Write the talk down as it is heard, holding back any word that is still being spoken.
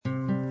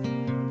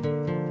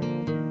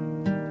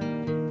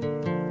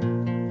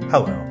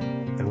Hello,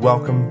 and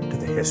welcome to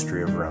the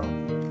History of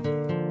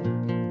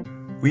Rome.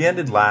 We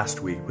ended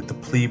last week with the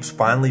plebes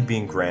finally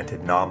being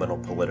granted nominal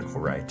political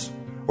rights,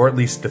 or at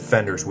least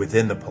defenders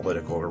within the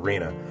political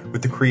arena,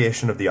 with the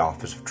creation of the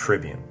office of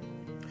tribune.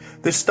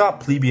 This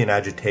stopped plebeian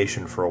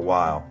agitation for a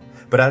while,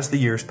 but as the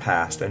years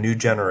passed, a new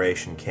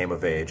generation came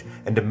of age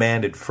and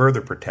demanded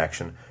further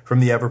protection from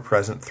the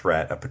ever-present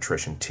threat of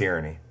patrician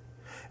tyranny.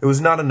 It was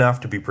not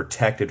enough to be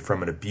protected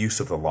from an abuse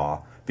of the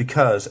law,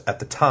 because, at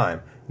the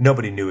time,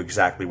 nobody knew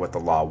exactly what the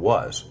law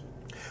was.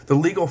 The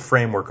legal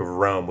framework of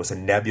Rome was a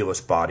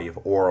nebulous body of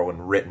oral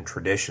and written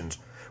traditions,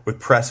 with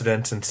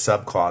precedents and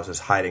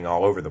subclauses hiding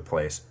all over the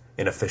place,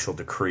 in official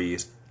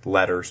decrees,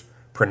 letters,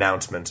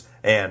 pronouncements,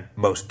 and,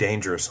 most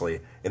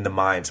dangerously, in the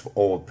minds of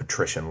old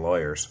patrician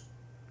lawyers.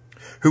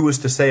 Who was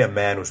to say a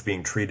man was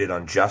being treated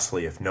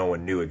unjustly if no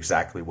one knew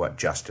exactly what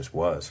justice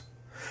was?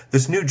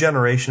 This new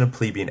generation of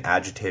plebeian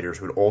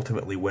agitators would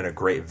ultimately win a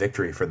great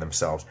victory for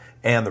themselves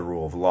and the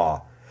rule of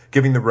law,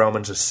 giving the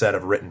Romans a set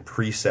of written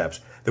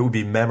precepts that would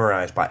be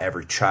memorized by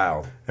every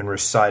child and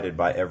recited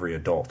by every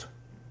adult,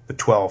 the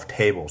 12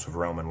 tables of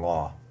Roman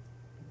law.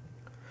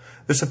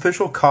 This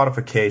official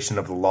codification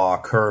of the law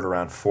occurred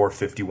around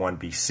 451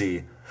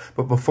 BC,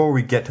 but before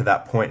we get to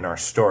that point in our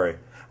story,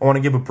 I want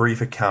to give a brief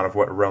account of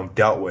what Rome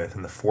dealt with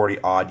in the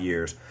 40-odd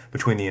years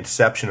between the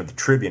inception of the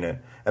tribunate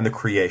and the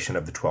creation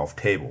of the 12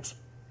 tables.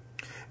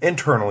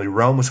 Internally,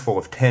 Rome was full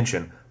of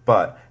tension,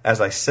 but,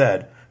 as I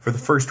said, for the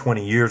first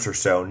 20 years or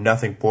so,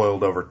 nothing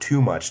boiled over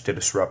too much to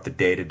disrupt the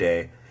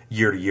day-to-day,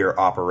 year-to-year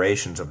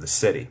operations of the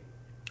city.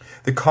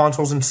 The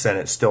consuls and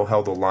senate still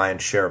held the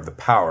lion's share of the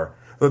power,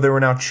 though they were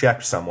now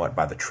checked somewhat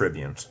by the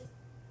tribunes.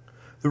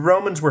 The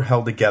Romans were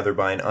held together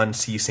by an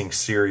unceasing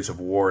series of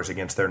wars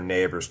against their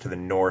neighbors to the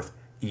north,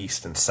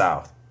 east, and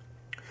south.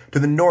 To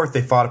the north,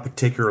 they fought a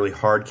particularly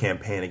hard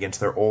campaign against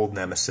their old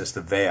nemesis,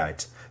 the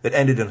Veites, that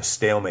ended in a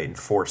stalemate in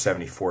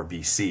 474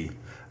 BC,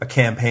 a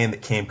campaign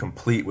that came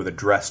complete with a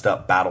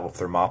dressed-up Battle of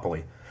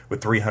Thermopylae,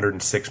 with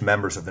 306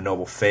 members of the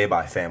noble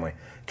Fabii family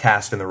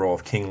cast in the role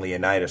of King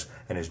Leonidas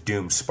and his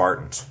doomed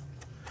Spartans.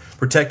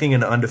 Protecting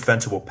an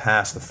undefensible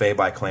pass, the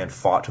Fabii clan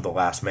fought to the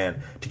last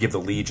man to give the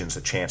legions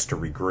a chance to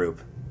regroup.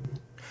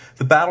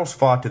 The battles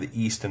fought to the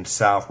east and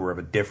south were of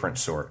a different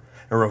sort,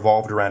 and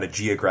revolved around a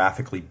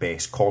geographically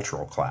based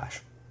cultural clash.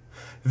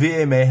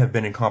 Veii may have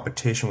been in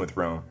competition with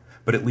Rome,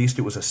 but at least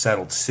it was a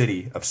settled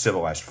city of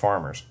civilized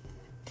farmers.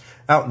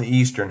 Out in the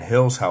eastern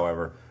hills,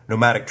 however,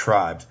 nomadic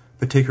tribes,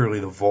 particularly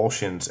the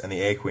Volscians and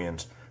the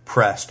Aequians,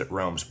 pressed at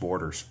Rome's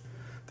borders.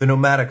 The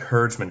nomadic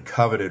herdsmen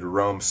coveted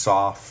Rome's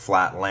soft,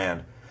 flat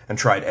land, and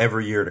tried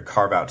every year to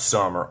carve out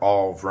some or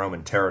all of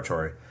Roman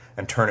territory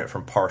and turn it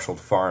from parceled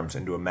farms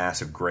into a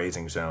massive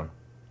grazing zone.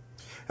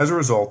 As a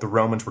result, the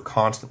Romans were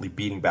constantly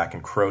beating back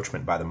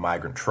encroachment by the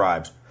migrant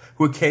tribes,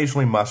 who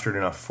occasionally mustered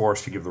enough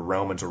force to give the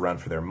Romans a run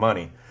for their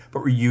money, but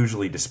were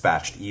usually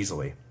dispatched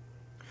easily.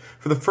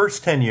 For the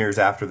first 10 years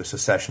after the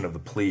secession of the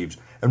plebes,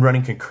 and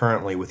running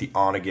concurrently with the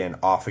on-again,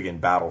 off-again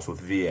battles with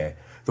Veii,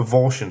 the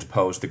Volscians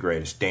posed the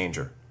greatest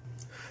danger.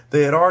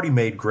 They had already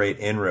made great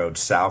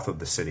inroads south of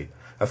the city,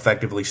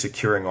 effectively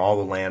securing all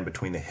the land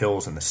between the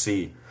hills and the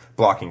sea,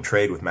 blocking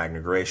trade with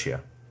Magna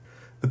Graecia.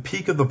 The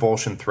peak of the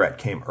Volscian threat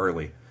came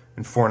early,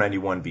 in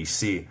 491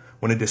 BC,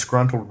 when a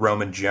disgruntled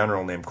Roman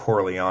general named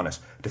Coriolanus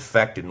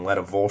defected and led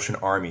a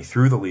Volscian army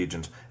through the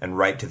legions and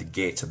right to the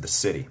gates of the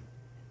city.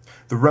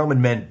 The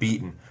Roman men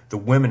beaten, the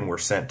women were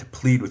sent to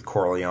plead with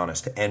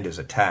Coriolanus to end his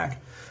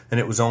attack, and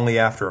it was only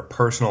after a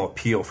personal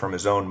appeal from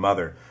his own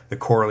mother that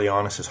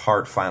Coriolanus'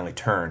 heart finally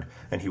turned,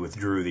 and he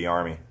withdrew the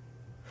army.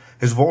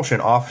 His Volscian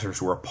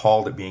officers were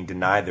appalled at being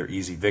denied their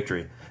easy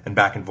victory, and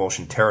back in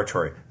Volscian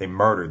territory, they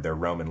murdered their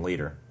Roman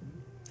leader.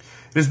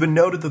 It has been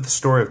noted that the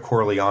story of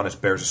Coriolanus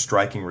bears a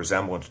striking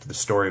resemblance to the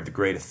story of the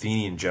great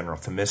Athenian general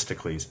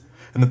Themistocles,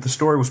 and that the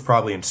story was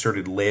probably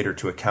inserted later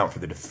to account for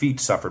the defeat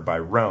suffered by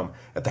Rome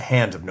at the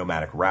hands of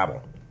nomadic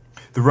rabble.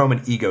 The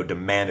Roman ego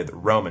demanded that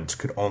Romans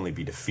could only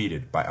be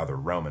defeated by other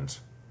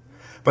Romans.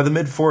 By the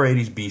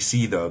mid-480s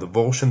BC, though, the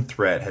Volscian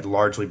threat had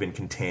largely been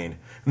contained,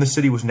 and the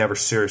city was never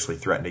seriously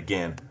threatened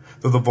again,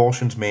 though the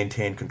Volscians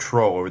maintained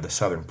control over the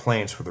southern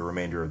plains for the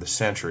remainder of the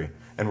century,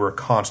 and were a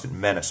constant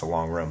menace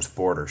along Rome's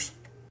borders.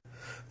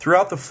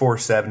 Throughout the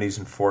 470s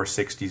and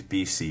 460s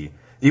BC,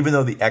 even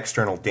though the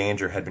external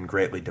danger had been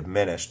greatly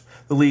diminished,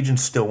 the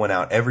legions still went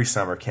out every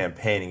summer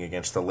campaigning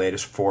against the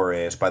latest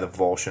forays by the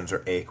Volscians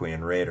or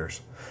Aequian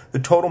raiders. The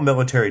total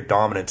military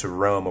dominance of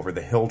Rome over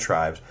the hill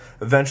tribes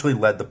eventually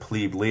led the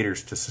plebe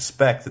leaders to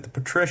suspect that the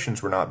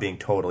patricians were not being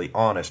totally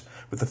honest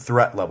with the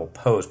threat level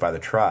posed by the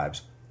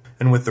tribes.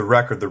 And with the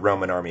record the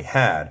Roman army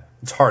had,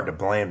 it's hard to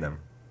blame them.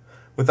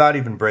 Without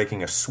even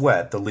breaking a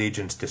sweat, the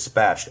legions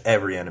dispatched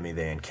every enemy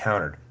they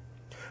encountered.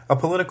 A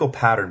political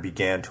pattern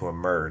began to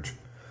emerge.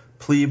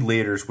 Plebe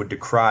leaders would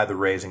decry the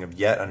raising of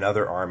yet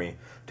another army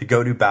to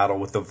go to battle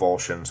with the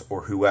Volscians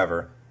or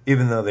whoever,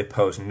 even though they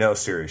posed no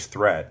serious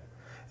threat,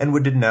 and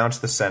would denounce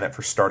the Senate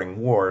for starting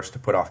wars to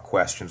put off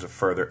questions of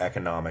further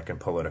economic and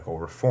political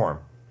reform.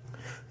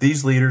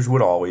 These leaders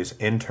would always,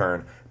 in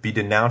turn, be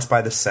denounced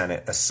by the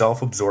Senate as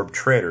self-absorbed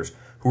traitors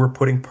who were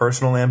putting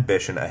personal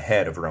ambition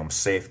ahead of Rome's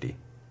safety.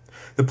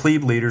 The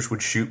plebe leaders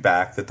would shoot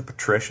back that the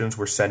patricians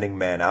were sending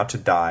men out to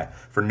die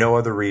for no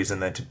other reason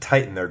than to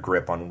tighten their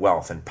grip on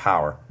wealth and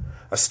power.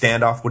 A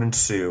standoff would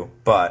ensue,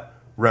 but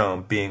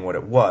Rome, being what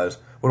it was,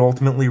 would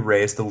ultimately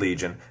raise the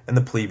legion and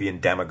the plebeian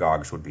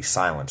demagogues would be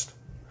silenced.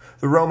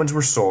 The Romans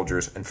were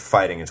soldiers, and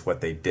fighting is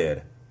what they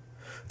did.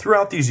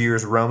 Throughout these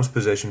years, Rome's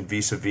position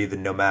vis-a-vis the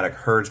nomadic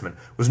herdsmen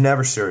was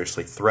never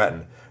seriously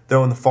threatened,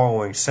 though in the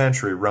following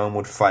century Rome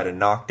would fight a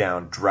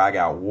knockdown,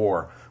 drag-out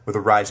war with a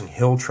rising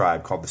hill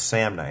tribe called the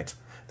Samnites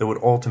that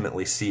would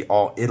ultimately see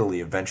all Italy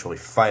eventually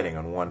fighting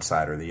on one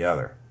side or the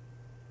other.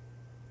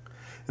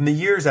 In the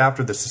years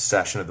after the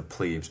secession of the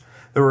plebes,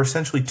 there were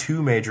essentially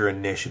two major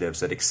initiatives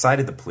that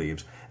excited the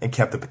plebes and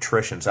kept the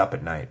patricians up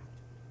at night.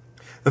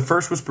 The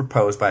first was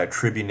proposed by a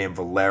tribune named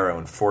Valero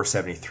in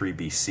 473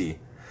 BC.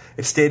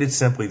 It stated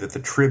simply that the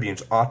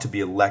tribunes ought to be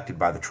elected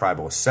by the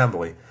tribal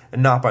assembly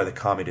and not by the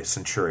comitia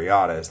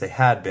centuriata as they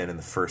had been in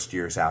the first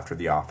years after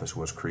the office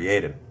was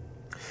created.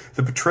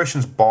 The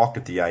patricians balked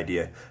at the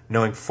idea,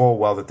 knowing full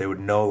well that they would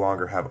no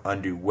longer have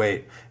undue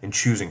weight in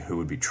choosing who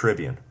would be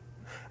tribune.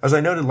 As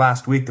I noted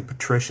last week, the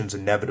patricians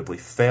inevitably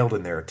failed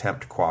in their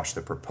attempt to quash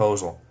the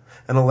proposal.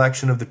 An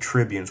election of the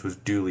tribunes was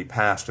duly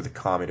passed to the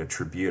comitia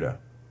tributa.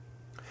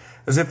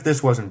 As if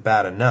this wasn't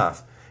bad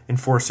enough, in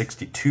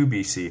 462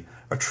 BC,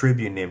 a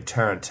tribune named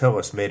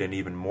Terentillus made an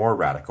even more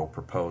radical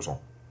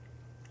proposal.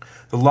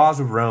 The laws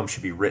of Rome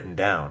should be written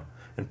down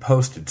and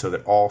posted so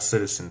that all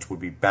citizens would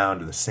be bound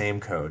to the same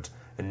codes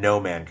and no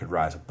man could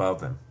rise above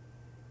them.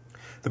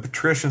 The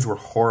patricians were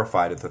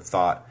horrified at the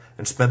thought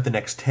and spent the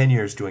next 10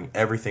 years doing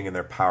everything in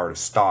their power to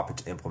stop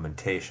its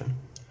implementation.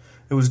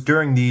 It was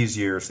during these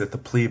years that the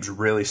plebes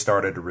really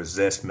started to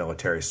resist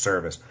military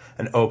service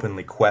and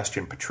openly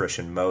question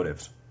patrician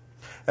motives.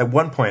 At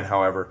one point,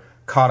 however,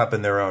 caught up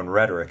in their own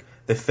rhetoric,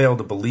 they failed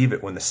to believe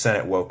it when the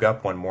Senate woke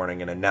up one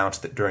morning and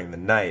announced that during the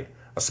night,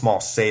 a small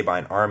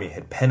Sabine army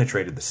had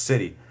penetrated the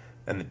city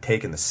and had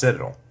taken the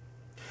citadel.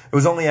 It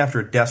was only after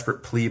a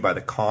desperate plea by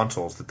the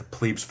consuls that the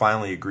plebes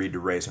finally agreed to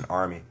raise an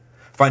army,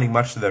 finding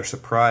much to their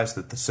surprise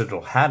that the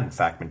citadel had in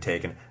fact been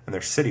taken and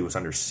their city was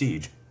under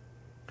siege.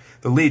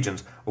 The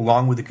legions,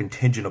 along with a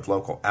contingent of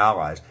local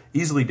allies,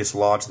 easily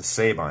dislodged the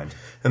Sabines,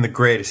 and the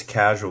greatest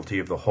casualty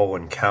of the whole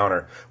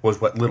encounter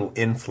was what little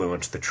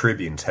influence the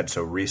tribunes had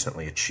so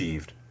recently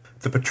achieved.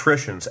 The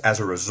patricians, as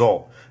a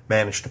result,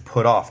 managed to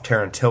put off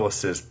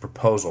Terentillus'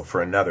 proposal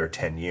for another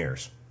 10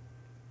 years.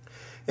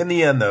 In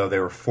the end, though, they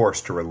were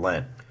forced to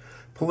relent.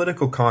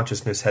 Political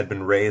consciousness had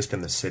been raised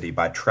in the city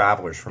by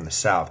travelers from the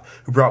south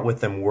who brought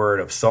with them word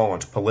of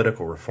Solon's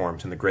political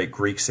reforms in the great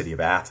Greek city of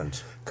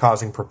Athens,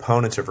 causing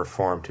proponents of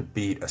reform to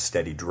beat a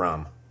steady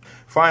drum.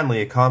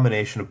 Finally, a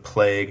combination of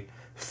plague,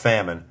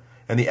 famine,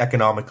 and the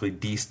economically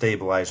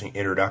destabilizing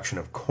introduction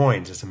of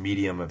coins as a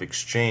medium of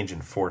exchange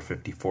in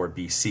 454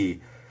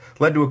 BC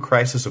led to a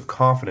crisis of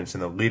confidence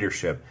in the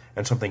leadership,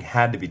 and something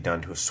had to be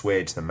done to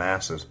assuage the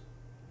masses.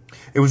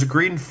 It was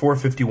agreed in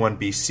 451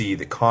 BC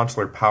that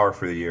consular power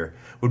for the year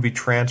would be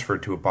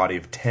transferred to a body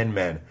of 10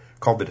 men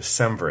called the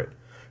decemvirate,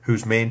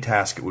 whose main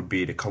task it would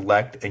be to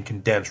collect and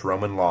condense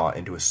Roman law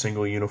into a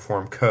single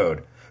uniform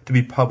code to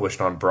be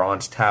published on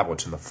bronze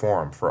tablets in the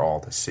Forum for all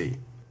to see.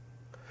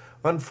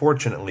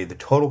 Unfortunately, the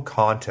total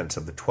contents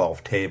of the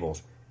 12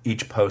 tables,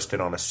 each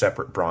posted on a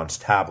separate bronze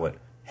tablet,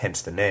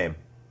 hence the name,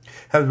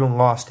 have been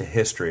lost to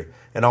history,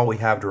 and all we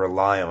have to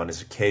rely on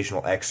is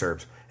occasional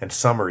excerpts and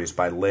summaries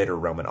by later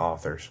Roman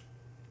authors.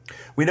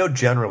 We know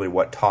generally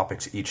what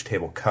topics each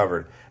table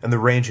covered, and the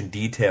range in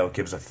detail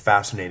gives a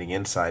fascinating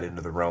insight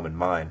into the Roman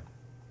mind.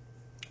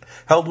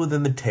 Held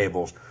within the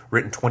tables,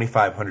 written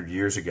 2,500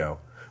 years ago,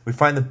 we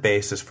find the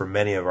basis for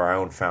many of our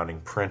own founding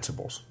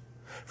principles.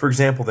 For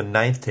example, the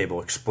 9th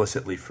table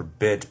explicitly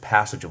forbids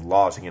passage of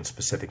laws against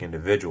specific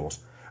individuals,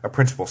 a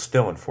principle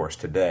still in force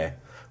today,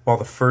 while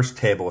the 1st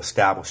table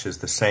establishes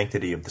the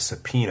sanctity of the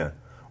subpoena,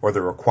 or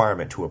the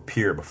requirement to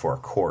appear before a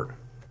court.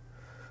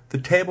 The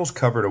tables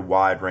covered a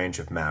wide range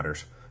of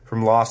matters,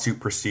 from lawsuit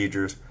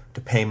procedures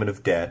to payment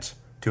of debts,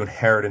 to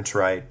inheritance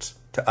rights,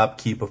 to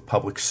upkeep of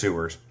public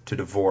sewers, to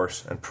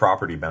divorce and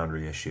property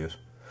boundary issues.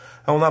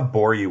 I will not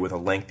bore you with a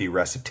lengthy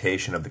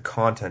recitation of the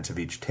contents of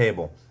each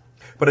table,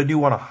 but I do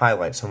want to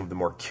highlight some of the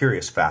more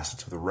curious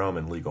facets of the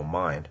Roman legal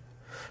mind.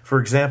 For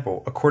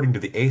example, according to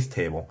the 8th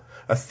table,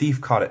 a thief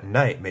caught at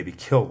night may be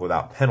killed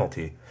without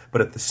penalty,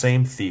 but if the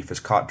same thief is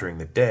caught during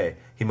the day,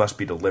 he must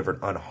be delivered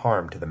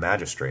unharmed to the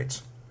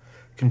magistrates.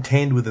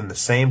 Contained within the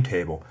same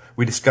table,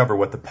 we discover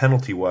what the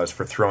penalty was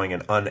for throwing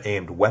an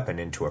unaimed weapon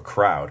into a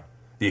crowd.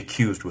 The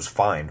accused was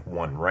fined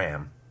 1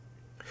 ram.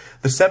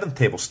 The 7th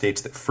table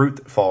states that fruit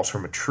that falls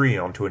from a tree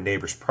onto a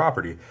neighbor's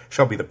property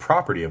shall be the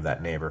property of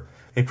that neighbor,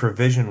 a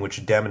provision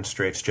which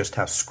demonstrates just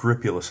how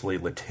scrupulously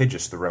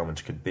litigious the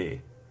Romans could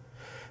be.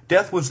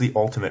 Death was the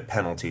ultimate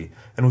penalty,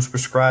 and was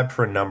prescribed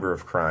for a number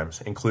of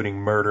crimes, including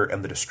murder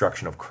and the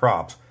destruction of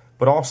crops,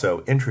 but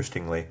also,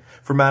 interestingly,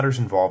 for matters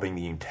involving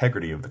the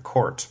integrity of the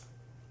courts.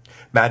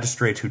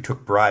 Magistrates who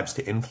took bribes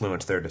to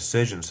influence their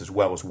decisions, as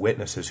well as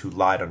witnesses who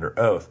lied under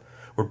oath,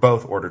 were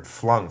both ordered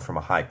flung from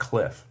a high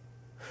cliff.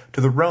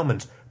 To the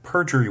Romans,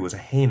 perjury was a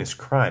heinous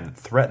crime that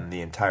threatened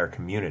the entire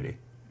community.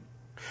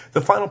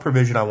 The final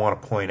provision I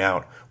want to point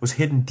out was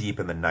hidden deep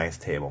in the ninth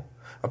table,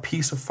 a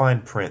piece of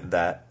fine print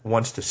that,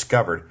 once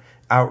discovered,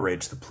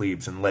 outraged the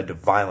plebes and led to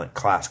violent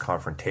class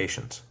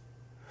confrontations.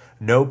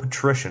 No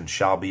patrician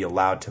shall be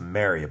allowed to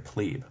marry a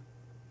plebe.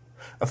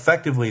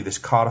 Effectively, this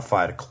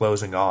codified a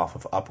closing off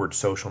of upward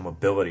social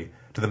mobility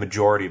to the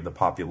majority of the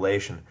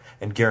population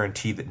and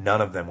guaranteed that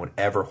none of them would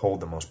ever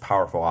hold the most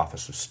powerful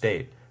office of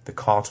state, the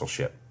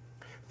consulship.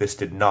 This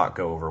did not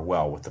go over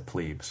well with the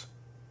plebes.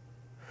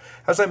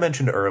 As I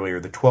mentioned earlier,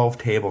 the 12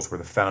 tables were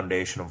the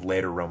foundation of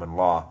later Roman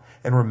law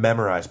and were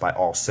memorized by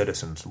all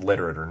citizens,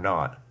 literate or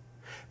not.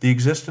 The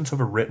existence of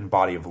a written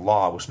body of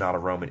law was not a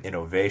Roman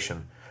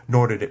innovation,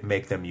 nor did it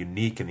make them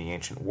unique in the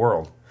ancient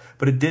world,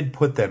 but it did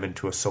put them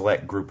into a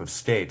select group of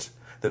states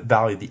that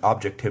valued the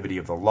objectivity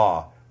of the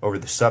law over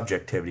the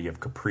subjectivity of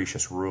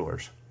capricious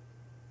rulers.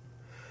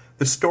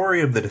 The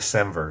story of the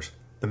decemvirs,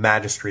 the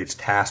magistrates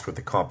tasked with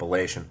the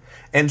compilation,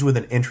 ends with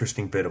an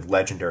interesting bit of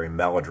legendary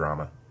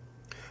melodrama.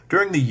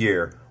 During the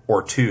year,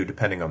 or two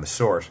depending on the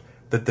source,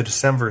 that the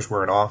decemvirs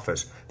were in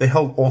office, they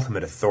held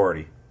ultimate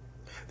authority.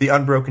 The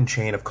unbroken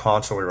chain of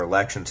consular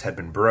elections had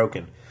been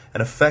broken,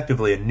 and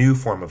effectively a new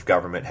form of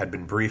government had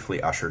been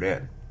briefly ushered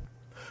in.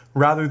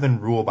 Rather than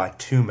rule by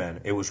 2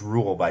 men, it was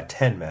rule by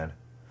 10 men.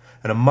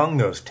 And among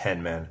those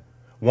 10 men,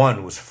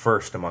 one was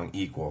first among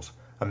equals,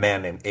 a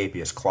man named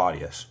Appius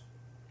Claudius.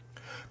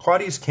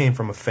 Claudius came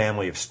from a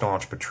family of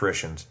staunch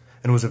patricians,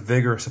 and was a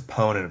vigorous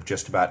opponent of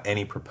just about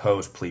any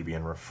proposed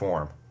plebeian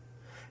reform.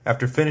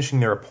 After finishing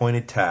their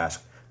appointed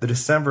task, the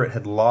decemvirate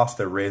had lost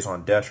their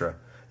raison d'etre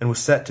and was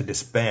set to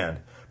disband,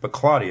 but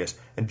Claudius,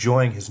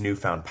 enjoying his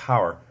newfound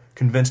power,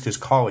 convinced his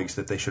colleagues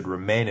that they should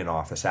remain in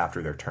office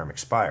after their term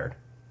expired.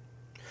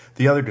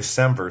 The other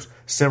decemvirs,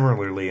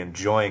 similarly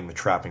enjoying the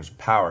trappings of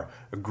power,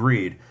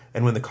 agreed,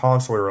 and when the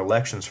consular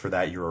elections for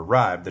that year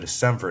arrived, the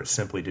decemvirate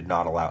simply did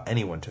not allow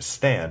anyone to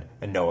stand,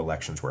 and no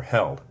elections were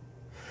held.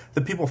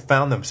 The people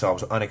found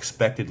themselves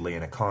unexpectedly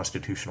in a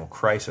constitutional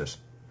crisis.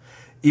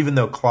 Even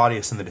though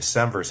Claudius and the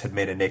decemvirs had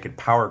made a naked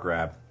power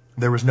grab,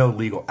 there was no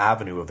legal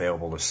avenue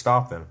available to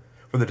stop them,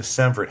 for the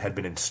decemvirate had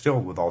been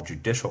instilled with all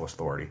judicial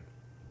authority.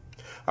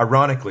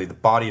 Ironically, the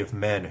body of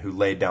men who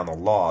laid down the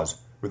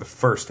laws were the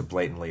first to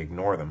blatantly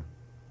ignore them.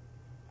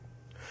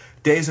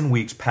 Days and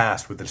weeks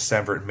passed with the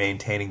decemvirate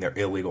maintaining their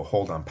illegal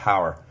hold on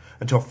power,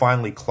 until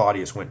finally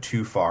Claudius went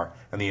too far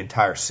and the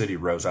entire city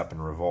rose up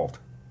in revolt.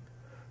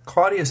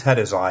 Claudius had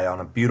his eye on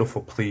a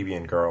beautiful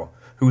plebeian girl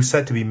who was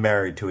said to be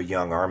married to a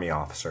young army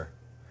officer.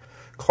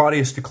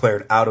 Claudius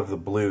declared out of the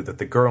blue that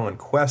the girl in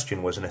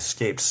question was an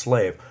escaped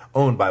slave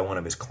owned by one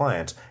of his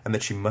clients and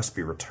that she must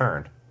be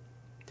returned.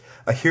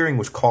 A hearing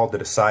was called to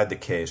decide the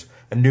case,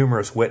 and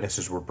numerous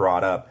witnesses were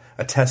brought up,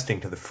 attesting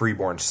to the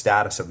freeborn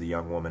status of the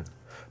young woman.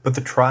 But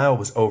the trial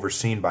was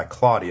overseen by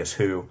Claudius,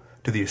 who,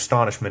 to the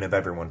astonishment of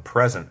everyone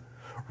present,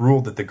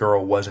 ruled that the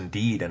girl was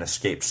indeed an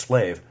escaped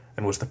slave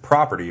and was the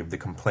property of the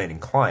complaining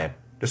client,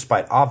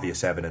 despite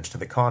obvious evidence to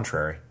the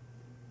contrary.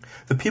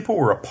 The people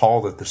were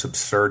appalled at this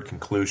absurd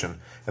conclusion,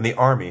 and the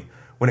army,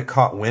 when it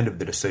caught wind of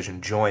the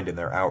decision, joined in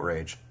their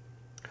outrage.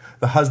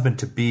 The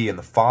husband-to-be and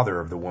the father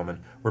of the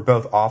woman were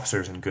both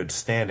officers in good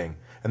standing,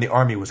 and the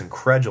army was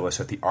incredulous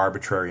at the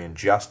arbitrary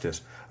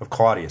injustice of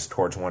Claudius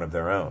towards one of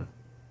their own.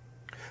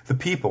 The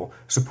people,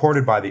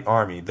 supported by the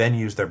army, then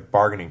used their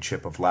bargaining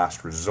chip of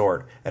last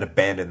resort and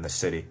abandoned the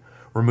city,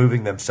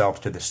 removing themselves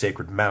to the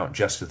sacred mount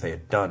just as they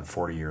had done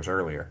 40 years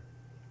earlier.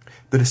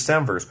 The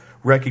decemvirs,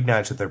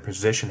 recognized that their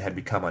position had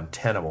become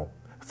untenable,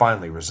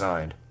 finally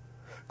resigned.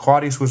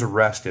 Claudius was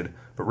arrested,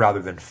 but rather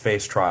than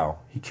face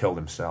trial, he killed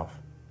himself.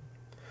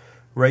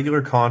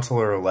 Regular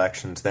consular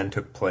elections then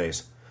took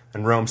place,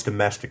 and Rome's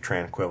domestic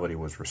tranquility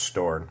was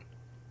restored.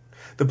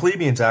 The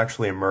plebeians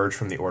actually emerged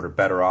from the order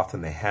better off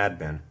than they had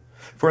been,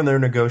 for in their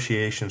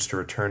negotiations to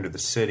return to the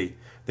city,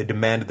 they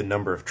demanded the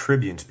number of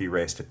tribunes be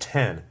raised to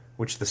 10,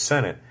 which the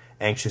Senate,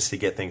 anxious to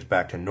get things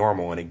back to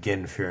normal and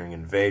again fearing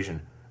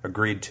invasion,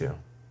 agreed to.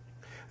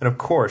 And of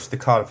course, the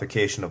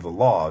codification of the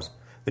laws,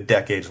 the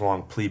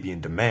decades-long plebeian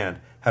demand,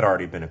 had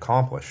already been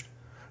accomplished,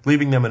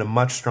 leaving them in a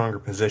much stronger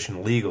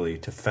position legally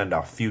to fend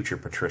off future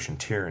patrician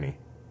tyranny.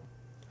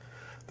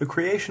 The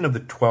creation of the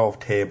 12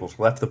 tables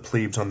left the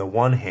plebes on the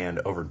one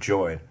hand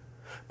overjoyed,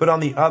 but on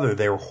the other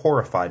they were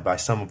horrified by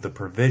some of the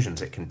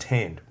provisions it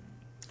contained.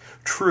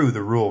 True,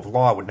 the rule of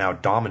law would now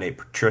dominate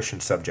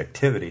patrician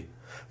subjectivity,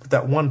 but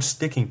that one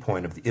sticking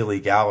point of the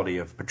illegality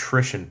of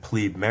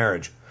patrician-plebe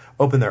marriage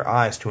opened their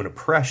eyes to an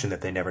oppression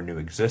that they never knew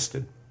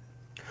existed.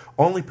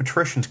 Only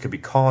patricians could be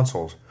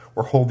consuls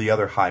or hold the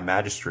other high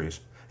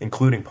magistracies,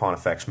 including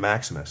Pontifex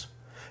Maximus.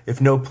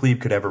 If no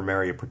plebe could ever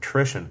marry a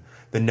patrician,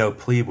 then no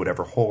plebe would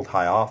ever hold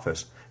high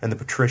office, and the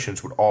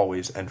patricians would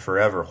always and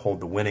forever hold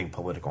the winning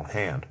political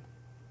hand.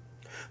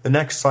 The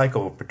next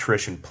cycle of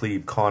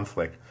patrician-plebe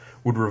conflict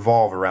would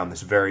revolve around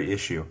this very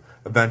issue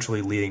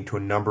eventually leading to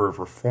a number of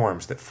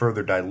reforms that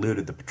further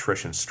diluted the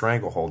patrician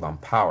stranglehold on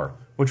power,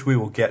 which we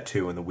will get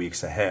to in the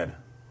weeks ahead.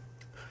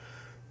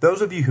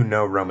 Those of you who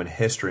know Roman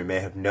history may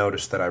have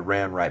noticed that I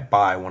ran right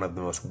by one of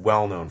the most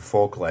well-known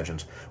folk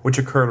legends, which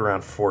occurred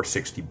around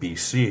 460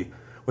 BC,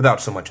 without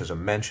so much as a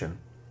mention.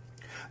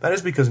 That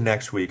is because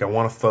next week I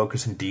want to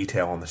focus in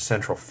detail on the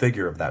central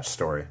figure of that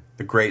story,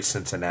 the great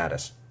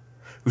Cincinnatus,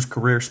 whose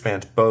career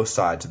spans both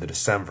sides of the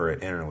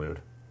decemvirate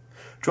interlude.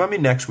 Join me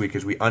next week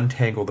as we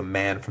untangle the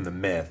man from the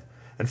myth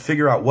and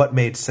figure out what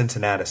made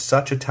Cincinnatus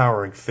such a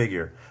towering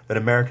figure that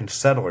American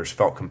settlers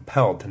felt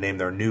compelled to name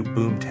their new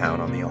boomtown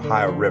on the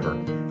Ohio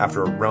River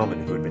after a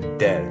Roman who had been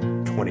dead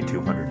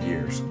 2,200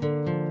 years.